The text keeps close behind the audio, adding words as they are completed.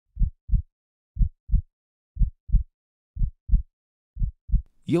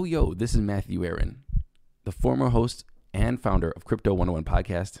Yo, this is Matthew Aaron, the former host and founder of Crypto 101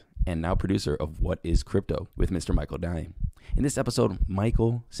 podcast, and now producer of What is Crypto with Mr. Michael Nye. In this episode,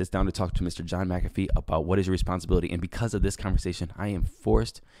 Michael sits down to talk to Mr. John McAfee about what is your responsibility. And because of this conversation, I am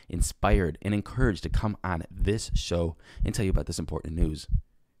forced, inspired, and encouraged to come on this show and tell you about this important news.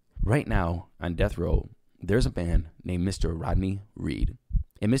 Right now on death row, there's a man named Mr. Rodney Reed.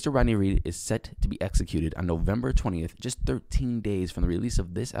 And Mr. Rodney Reed is set to be executed on November 20th, just 13 days from the release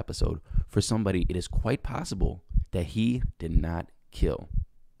of this episode, for somebody it is quite possible that he did not kill.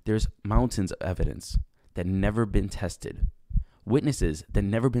 There's mountains of evidence that never been tested, witnesses that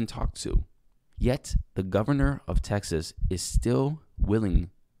never been talked to. Yet the governor of Texas is still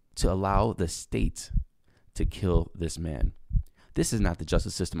willing to allow the state to kill this man. This is not the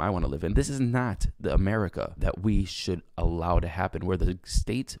justice system I want to live in. This is not the America that we should allow to happen, where the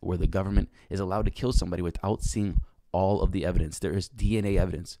state, where the government is allowed to kill somebody without seeing all of the evidence. There is DNA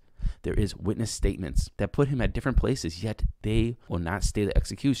evidence. There is witness statements that put him at different places, yet they will not stay the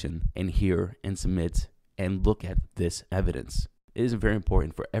execution and hear and submit and look at this evidence. It is very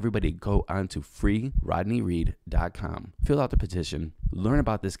important for everybody to go on to freerodneyreed.com, fill out the petition, learn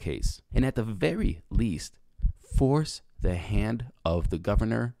about this case, and at the very least, force the hand of the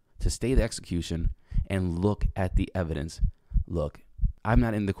governor to stay the execution and look at the evidence. Look, I'm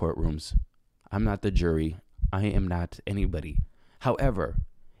not in the courtrooms. I'm not the jury. I am not anybody. However,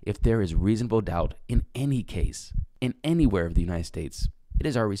 if there is reasonable doubt in any case, in anywhere of the United States, it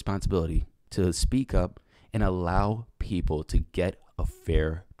is our responsibility to speak up and allow people to get a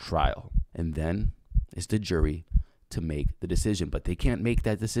fair trial. And then it's the jury to make the decision. But they can't make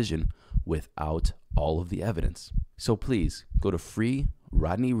that decision without all of the evidence. So please go to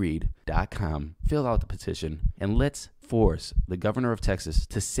freerodneyreed.com, fill out the petition, and let's force the governor of Texas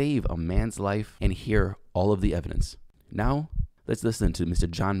to save a man's life and hear all of the evidence. Now, let's listen to Mr.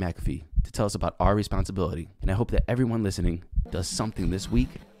 John McAfee to tell us about our responsibility. And I hope that everyone listening does something this week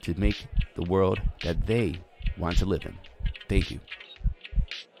to make the world that they want to live in. Thank you.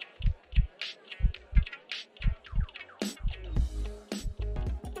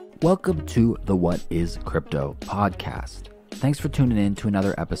 Welcome to the What is Crypto podcast. Thanks for tuning in to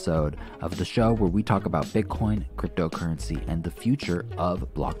another episode of the show where we talk about Bitcoin, cryptocurrency, and the future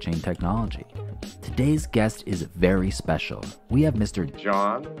of blockchain technology. Today's guest is very special. We have Mr.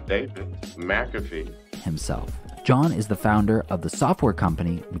 John David McAfee himself. John is the founder of the software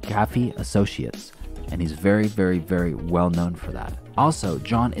company McAfee Associates, and he's very, very, very well known for that. Also,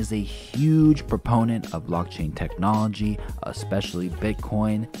 John is a huge proponent of blockchain technology, especially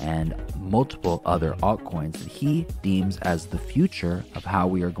Bitcoin and multiple other altcoins that he deems as the future of how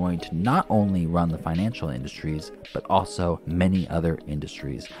we are going to not only run the financial industries, but also many other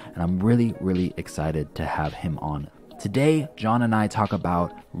industries. And I'm really, really excited to have him on. Today, John and I talk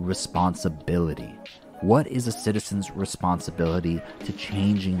about responsibility. What is a citizen's responsibility to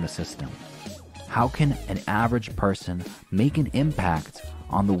changing the system? How can an average person make an impact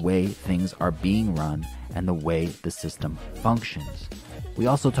on the way things are being run and the way the system functions? We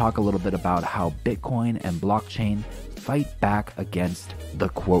also talk a little bit about how Bitcoin and blockchain fight back against the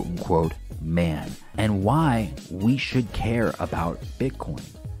quote-unquote man and why we should care about Bitcoin.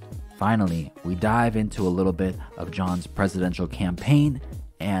 Finally, we dive into a little bit of John's presidential campaign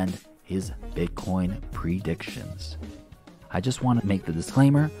and his Bitcoin predictions. I just want to make the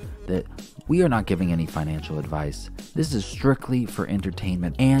disclaimer that we are not giving any financial advice. This is strictly for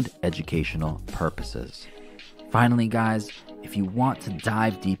entertainment and educational purposes. Finally, guys, if you want to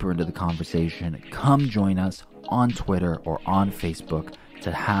dive deeper into the conversation, come join us on Twitter or on Facebook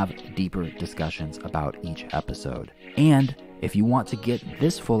to have deeper discussions about each episode. And if you want to get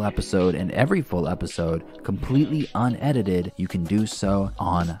this full episode and every full episode completely unedited, you can do so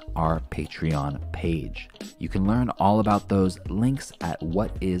on our Patreon page. You can learn all about those links at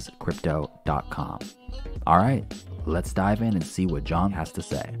whatiscrypto.com. All right, let's dive in and see what John has to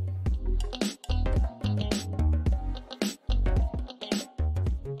say.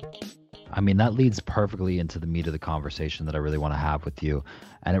 I mean, that leads perfectly into the meat of the conversation that I really want to have with you.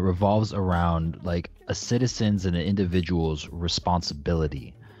 And it revolves around like a citizen's and an individual's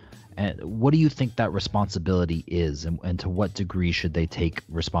responsibility. And what do you think that responsibility is, and to what degree should they take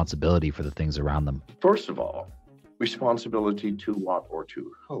responsibility for the things around them? First of all, responsibility to what or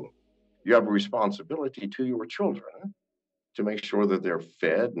to whom? You have a responsibility to your children to make sure that they're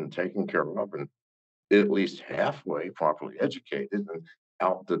fed and taken care of and at least halfway properly educated and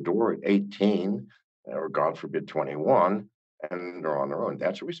out the door at 18 or God forbid 21 and they're on their own.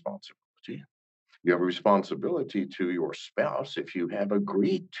 That's a responsibility. You have a responsibility to your spouse if you have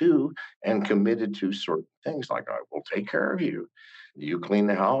agreed to and committed to certain things, like I will take care of you. You clean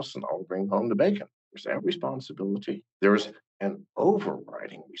the house and I'll bring home the bacon. There's that responsibility. There's an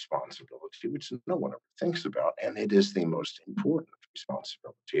overriding responsibility, which no one ever thinks about, and it is the most important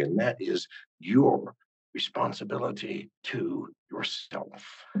responsibility, and that is your responsibility to yourself.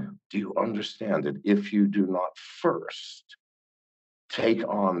 Do you understand that if you do not first take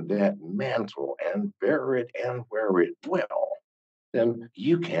on that mantle and bear it and wear it well, then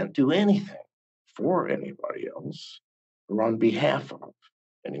you can't do anything for anybody else or on behalf of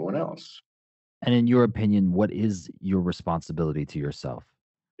anyone else. And in your opinion, what is your responsibility to yourself?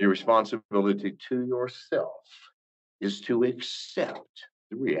 Your responsibility to yourself is to accept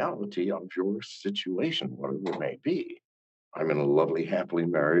the reality of your situation, whatever it may be. I'm in a lovely, happily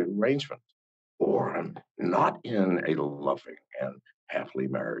married arrangement, or I'm not in a loving and happily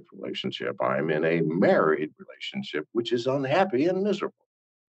married relationship. I'm in a married relationship, which is unhappy and miserable.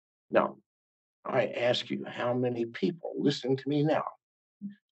 Now, I ask you, how many people listening to me now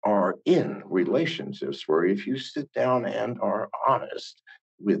are in relationships where if you sit down and are honest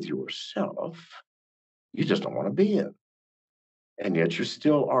with yourself, you just don't want to be in, and yet you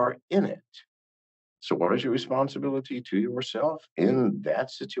still are in it. So, what is your responsibility to yourself in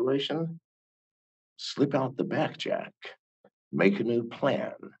that situation? Slip out the back, Jack. Make a new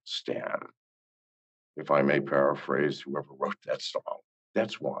plan, Stan. If I may paraphrase whoever wrote that song,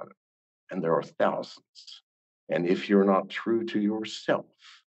 that's one. And there are thousands. And if you're not true to yourself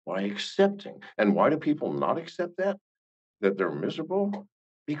by accepting, and why do people not accept that? That they're miserable?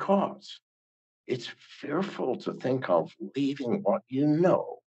 Because it's fearful to think of leaving what you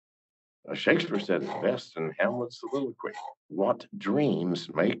know. Shakespeare said it best in Hamlet's soliloquy. What dreams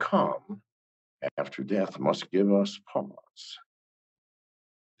may come after death must give us pause.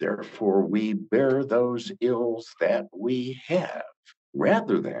 Therefore, we bear those ills that we have,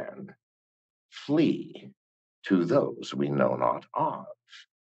 rather than flee to those we know not of.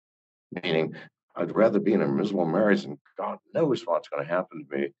 Meaning, I'd rather be in a miserable marriage, and God knows what's going to happen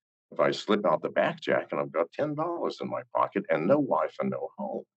to me if I slip out the back, Jack, and I've got $10 in my pocket and no wife and no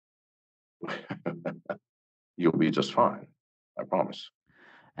home. You'll be just fine. I promise.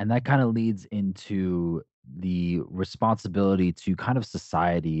 And that kind of leads into the responsibility to kind of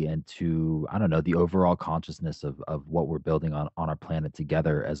society and to, I don't know, the overall consciousness of what we're building on our planet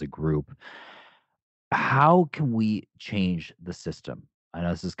together as a group. How can we change the system? I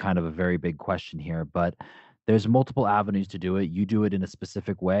know this is kind of a very big question here, but there's multiple avenues to do it. You do it in a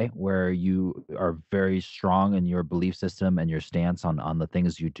specific way where you are very strong in your belief system and your stance on the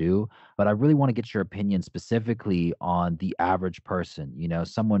things you do. But I really want to get your opinion specifically on the average person,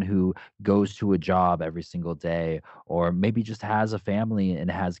 someone who goes to a job every single day, or maybe just has a family and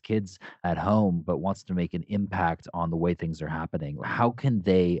has kids at home, but wants to make an impact on the way things are happening. How can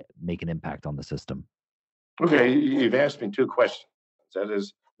they make an impact on the system? Okay, you've asked me two questions. That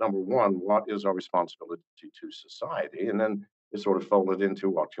is, number one, what is our responsibility to society? And then it sort of folded into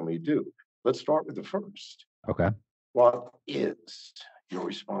what can we do? Let's start with the first. Okay. What is your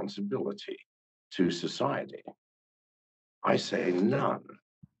responsibility to society? I say none.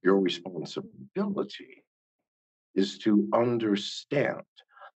 Your responsibility is to understand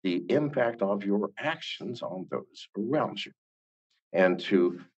the impact of your actions on those around you and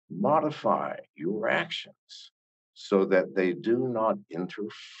to modify your actions so that they do not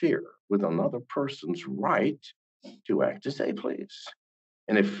interfere with another person's right to act as they please.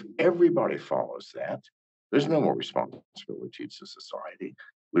 And if everybody follows that, there's no more responsibility to society.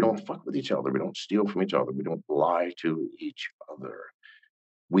 We don't fuck with each other. We don't steal from each other. We don't lie to each other.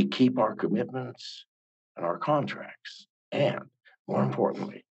 We keep our commitments and our contracts. And more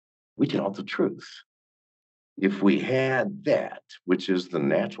importantly, we tell the truth. If we had that, which is the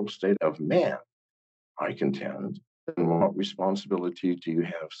natural state of man, I contend, then what responsibility do you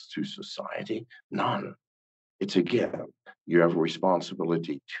have to society? None. It's again, you have a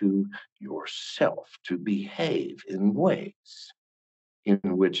responsibility to yourself to behave in ways in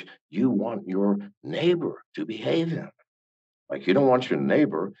which you want your neighbor to behave in. Like you don't want your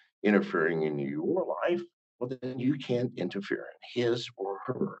neighbor interfering in your life, well, then you can't interfere in his or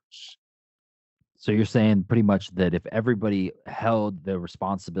hers. So you're saying pretty much that if everybody held the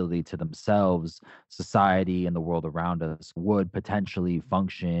responsibility to themselves, society and the world around us would potentially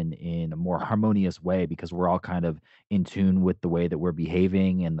function in a more harmonious way because we're all kind of in tune with the way that we're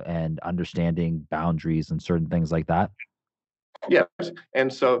behaving and understanding boundaries and certain things like that. Yes.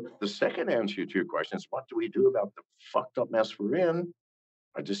 And so the second answer to your question is, what do we do about the fucked up mess we're in?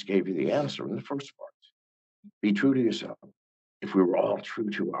 I just gave you the answer in the first part. Be true to yourself. If we were all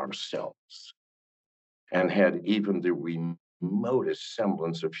true to ourselves, and had even the remotest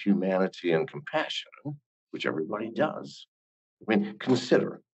semblance of humanity and compassion, which everybody does. I mean,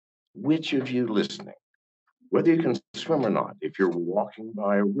 consider which of you listening, whether you can swim or not, if you're walking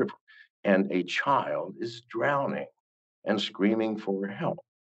by a river and a child is drowning and screaming for help,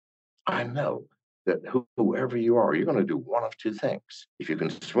 I know that whoever you are, you're going to do one of two things. If you can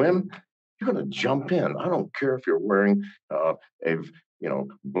swim, you're going to jump in. I don't care if you're wearing a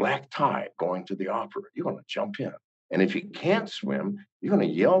black tie going to the opera. You're going to jump in. And if you can't swim, you're going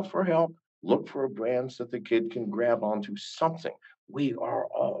to yell for help, look for a branch that the kid can grab onto, something. We are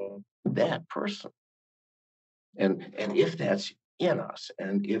all that person. And if that's in us,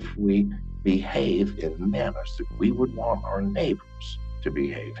 and if we behave in manners that we would want our neighbors to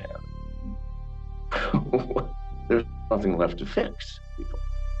behave in, there's nothing left to fix, people.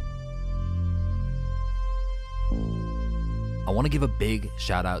 I want to give a big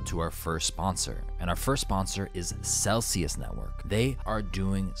shout out to our first sponsor, and our first sponsor is Celsius Network. They are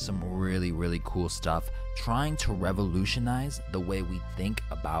doing some really, really cool stuff, trying to revolutionize the way we think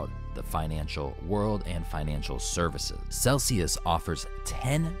about the financial world and financial services. Celsius offers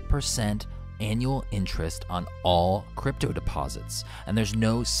 10% annual interest on all crypto deposits, and there's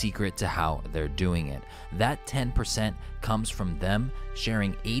no secret to how they're doing it. That 10% comes from them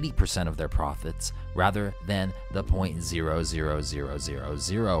sharing 80% of their profits rather than the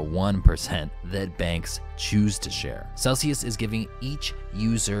 0.0000001% that banks choose to share. Celsius is giving each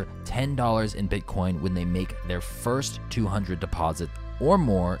user $10 in Bitcoin when they make their first 200 deposits or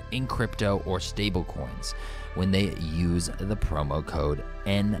more in crypto or stable coins when they use the promo code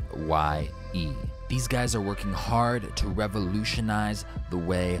NYE. These guys are working hard to revolutionize the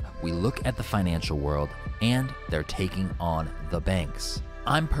way we look at the financial world, and they're taking on the banks.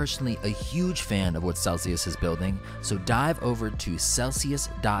 I'm personally a huge fan of what Celsius is building, so dive over to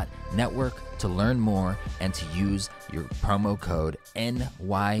celsius.network to learn more and to use your promo code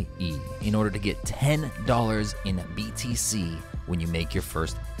NYE in order to get $10 in BTC when you make your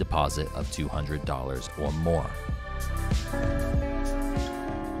first deposit of $200 or more.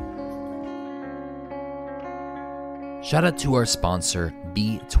 Shout out to our sponsor,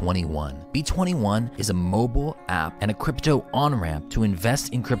 B21. B21 is a mobile app and a crypto on-ramp to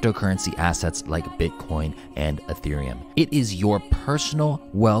invest in cryptocurrency assets like Bitcoin and Ethereum. It is your personal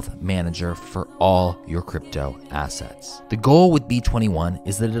wealth manager for all your crypto assets. The goal with B21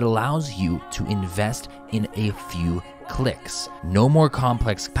 is that it allows you to invest in a few clicks. No more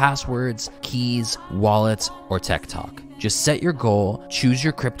complex passwords, keys, wallets, or tech talk. Just set your goal, choose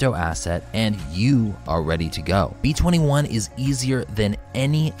your crypto asset, and you are ready to go. B21 is easier than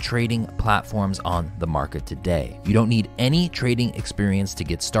any trading platforms on the market today. You don't need any trading experience to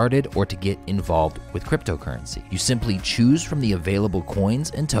get started or to get involved with cryptocurrency. You simply choose from the available coins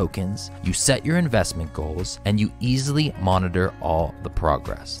and tokens, you set your investment goals, and you easily monitor all the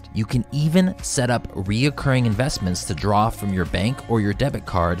progress. You can even set up reoccurring investments to draw from your bank or your debit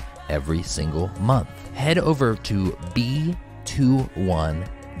card every single month. Head over to b21.io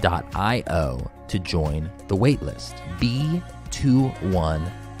to join the waitlist.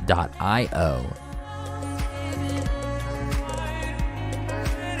 b21.io.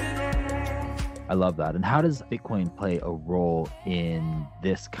 I love that. And how does Bitcoin play a role in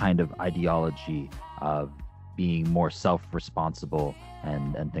this kind of ideology of being more self-responsible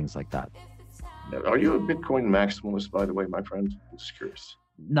and things like that? Are you a Bitcoin maximalist, by the way, my friend? I'm just curious.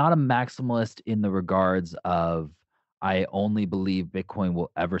 Not a maximalist in the regards of I only believe Bitcoin will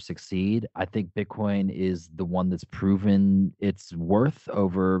ever succeed. I think Bitcoin is the one that's proven its worth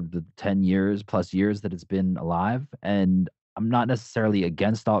over the 10 years plus years that it's been alive. And I'm not necessarily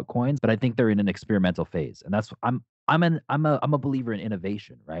against altcoins, but I think they're in an experimental phase. And that's I'm a believer in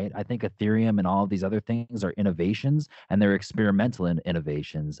innovation, right? I think Ethereum and all of these other things are innovations, and they're experimental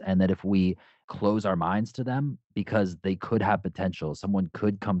innovations. And that if we close our minds to them, because they could have potential, someone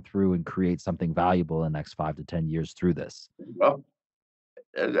could come through and create something valuable in the next 5 to 10 years through this. Well,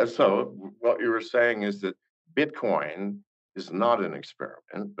 so what you were saying is that Bitcoin is not an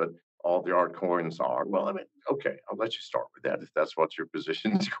experiment, but all the altcoins are. Well, I mean, okay, I'll let you start with that if that's what your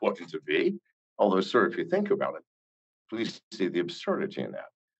position is going to be. Although, sir, if you think about it, please see the absurdity in that.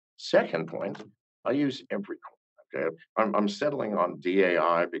 Second point, I use every coin. Okay, I'm settling on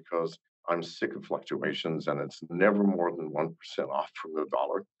DAI because I'm sick of fluctuations, and it's never more than 1% off from the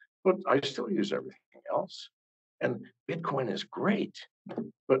dollar. But I still use everything else, and Bitcoin is great.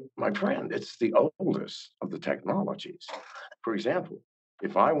 But my friend, it's the oldest of the technologies. For example,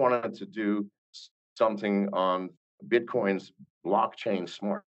 if I wanted to do something on Bitcoin's blockchain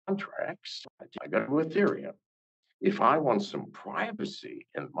smart contracts, I go to Ethereum. If I want some privacy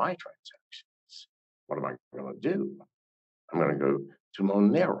in my transactions, What am I going to do? I'm going to go to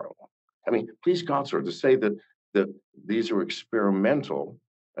Monero. I mean, please God, sir, to say that these are experimental,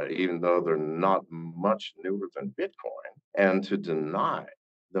 even though they're not much newer than Bitcoin, and to deny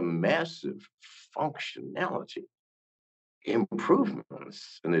the massive functionality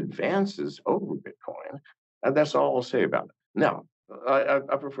improvements and advances over Bitcoin, and that's all I'll say about it. Now, I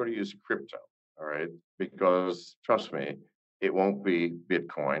prefer to use crypto, all right, because trust me, it won't be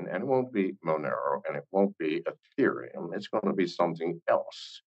Bitcoin and it won't be Monero and it won't be Ethereum. It's going to be something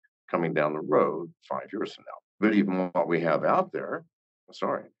else coming down the road 5 years from now. But even what we have out there,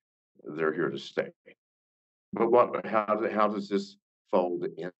 sorry, they're here to stay. But how does this fold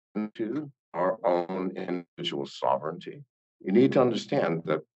into our own individual sovereignty? You need to understand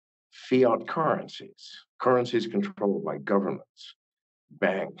that fiat currencies controlled by governments,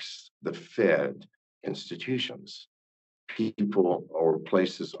 banks, the Fed, institutions, people or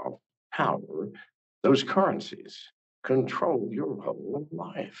places of power, those currencies control your whole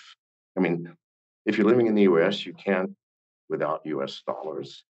life. I mean, if you're living in the US, you can't, without US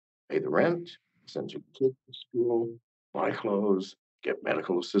dollars, pay the rent, send your kid to school, buy clothes, get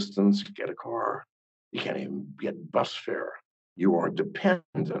medical assistance, get a car. You can't even get bus fare. You are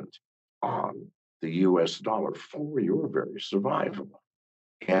dependent on the US dollar for your very survival.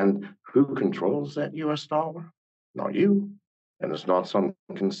 And who controls that US dollar? Not you. And it's not some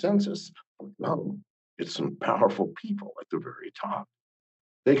consensus. No, it's some powerful people at the very top.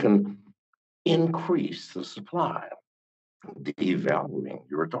 They can increase the supply, devaluing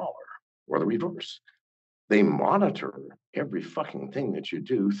your dollar, or the reverse. They monitor every fucking thing that you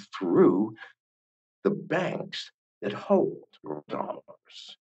do through the banks that hold your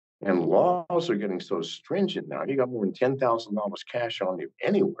dollars. And laws are getting so stringent now. You got more than $10,000 cash on you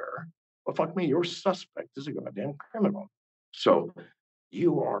anywhere. Well, fuck me, you're suspect as a goddamn criminal. So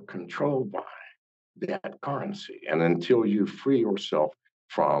you are controlled by that currency. And until you free yourself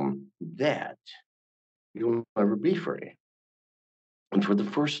from that, you'll never be free. And for the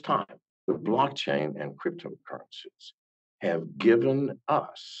first time, the blockchain and cryptocurrencies have given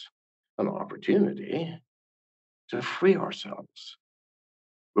us an opportunity to free ourselves.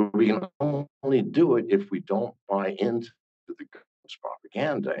 But we can only do it if we don't buy into the government's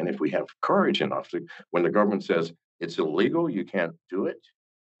propaganda. And if we have courage enough to, when the government says it's illegal, you can't do it.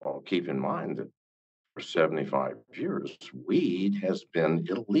 Well, keep in mind that for 75 years, weed has been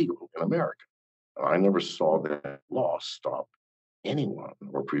illegal in America. I never saw that law stop anyone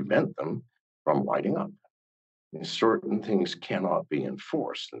or prevent them from lighting up. And certain things cannot be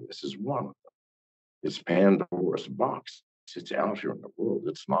enforced, and this is one of them. It's Pandora's box. It's out here in the world.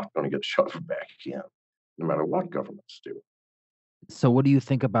 It's not going to get shoved back in, no matter what governments do. So what do you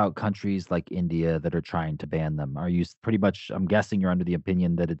think about countries like India that are trying to ban them? Are you pretty much, I'm guessing you're under the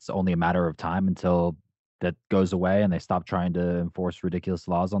opinion that it's only a matter of time until that goes away and they stop trying to enforce ridiculous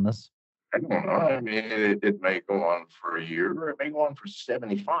laws on this? I don't know. I mean, it may go on for a year, or it may go on for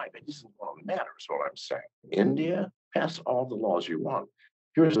 75. It isn't going to matter, is what I'm saying. India, pass all the laws you want.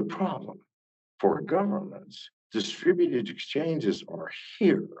 Here's the problem. For governments, distributed exchanges are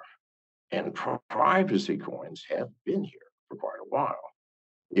here, and privacy coins have been here for quite a while.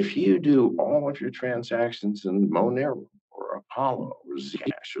 If you do all of your transactions in Monero or Apollo or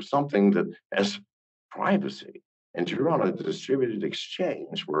Zcash or something that has privacy, and you're on a distributed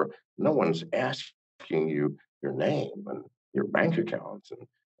exchange where no one's asking you your name and your bank account and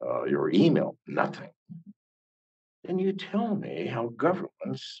your email, nothing, then you tell me how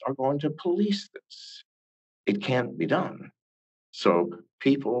governments are going to police this. It can't be done. So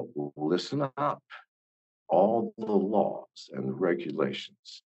people listen up. All the laws and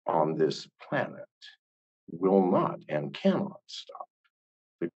regulations on this planet will not and cannot stop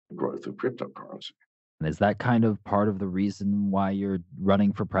the growth of cryptocurrency. And is that kind of part of the reason why you're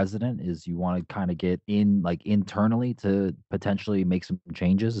running for president? Is you want to kind of get in like internally to potentially make some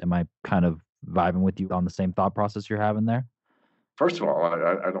changes? Am I kind of vibing with you on the same thought process you're having there? First of all,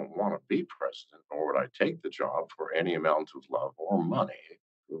 I don't want to be president, nor would I take the job for any amount of love or money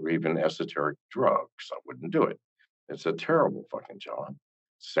or even esoteric drugs. I wouldn't do it. It's a terrible fucking job.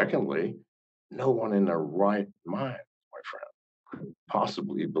 Secondly, no one in their right mind, my friend, could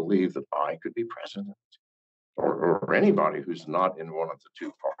possibly believe that I could be president, or anybody who's not in one of the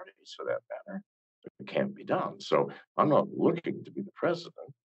two parties for that matter. It can't be done. So I'm not looking to be the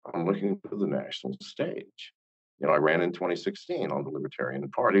president. I'm looking for the national stage. You know, I ran in 2016 on the Libertarian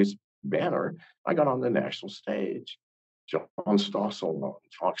Party's banner. I got on the national stage. John Stossel on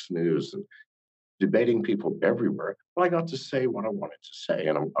Fox News and debating people everywhere. But I got to say what I wanted to say,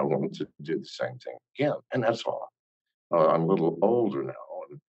 and I wanted to do the same thing again. And that's all. I'm a little older now,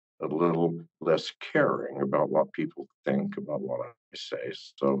 and a little less caring about what people think about what I say.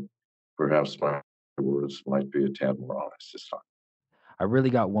 So perhaps my words might be a tad more honest this time. I really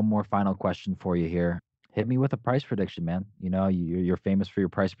got one more final question for you here. Hit me with a price prediction, man. You know, you're famous for your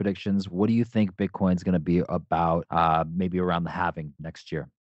price predictions. What do you think Bitcoin's going to be about maybe around the halving next year?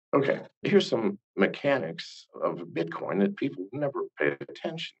 Okay, here's some mechanics of Bitcoin that people never pay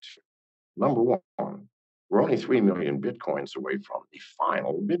attention to. Number one, we're only 3 million Bitcoins away from the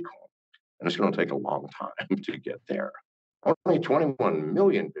final Bitcoin, and it's going to take a long time to get there. Only 21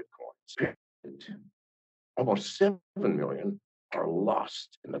 million Bitcoins, almost 7 million are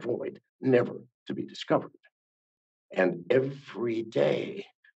lost in the void, never to be discovered. And every day,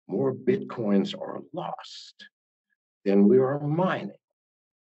 more Bitcoins are lost than we are mining.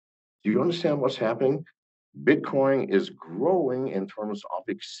 Do you understand what's happening? Bitcoin is growing in terms of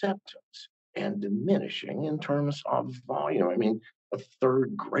acceptance and diminishing in terms of volume. I mean, a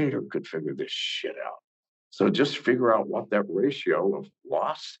third grader could figure this shit out. So just figure out what that ratio of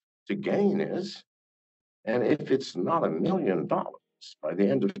loss to gain is. And if it's not $1 million by the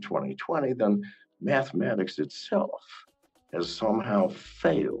end of 2020, then mathematics itself has somehow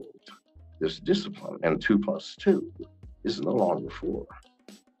failed this discipline. And 2 + 2 is no longer 4.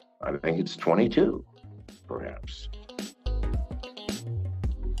 I think it's 22, perhaps.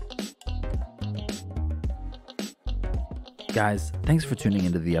 Guys, thanks for tuning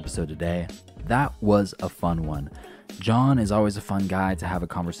into the episode today. That was a fun one. John is always a fun guy to have a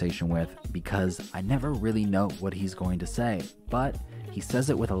conversation with because I never really know what he's going to say, but he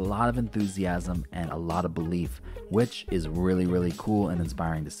says it with a lot of enthusiasm and a lot of belief, which is really, really cool and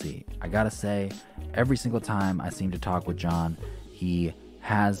inspiring to see. I gotta say, every single time I seem to talk with John, he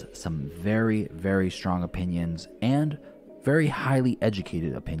has some very, very strong opinions and very highly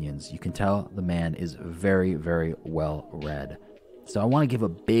educated opinions. You can tell the man is very, very well read. So I want to give a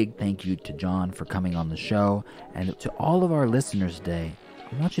big thank you to John for coming on the show, and to all of our listeners today,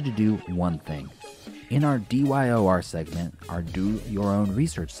 I want you to do one thing. In our DYOR segment, our Do Your Own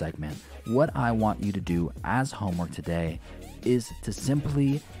Research segment, what I want you to do as homework today is to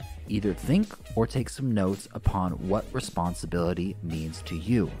simply either think or take some notes upon what responsibility means to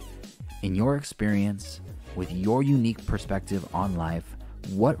you. In your experience, with your unique perspective on life,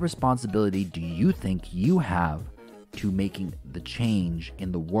 what responsibility do you think you have to making the change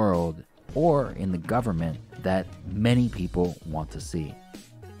in the world or in the government that many people want to see?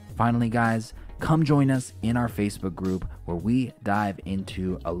 Finally, guys, come join us in our Facebook group where we dive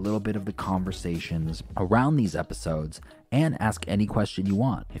into a little bit of the conversations around these episodes and ask any question you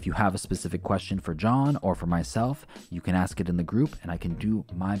want. If you have a specific question for John or for myself, you can ask it in the group and I can do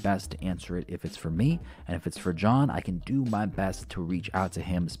my best to answer it if it's for me. And if it's for John, I can do my best to reach out to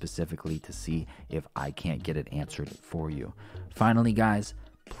him specifically to see if I can't get it answered for you. Finally, guys,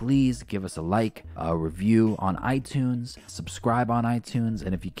 please give us a like, a review on iTunes, subscribe on iTunes,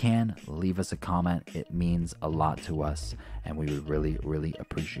 and if you can, leave us a comment. It means a lot to us, and we would really, really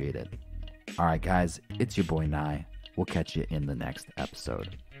appreciate it. All right, guys, it's your boy Nye. We'll catch you in the next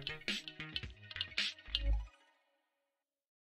episode.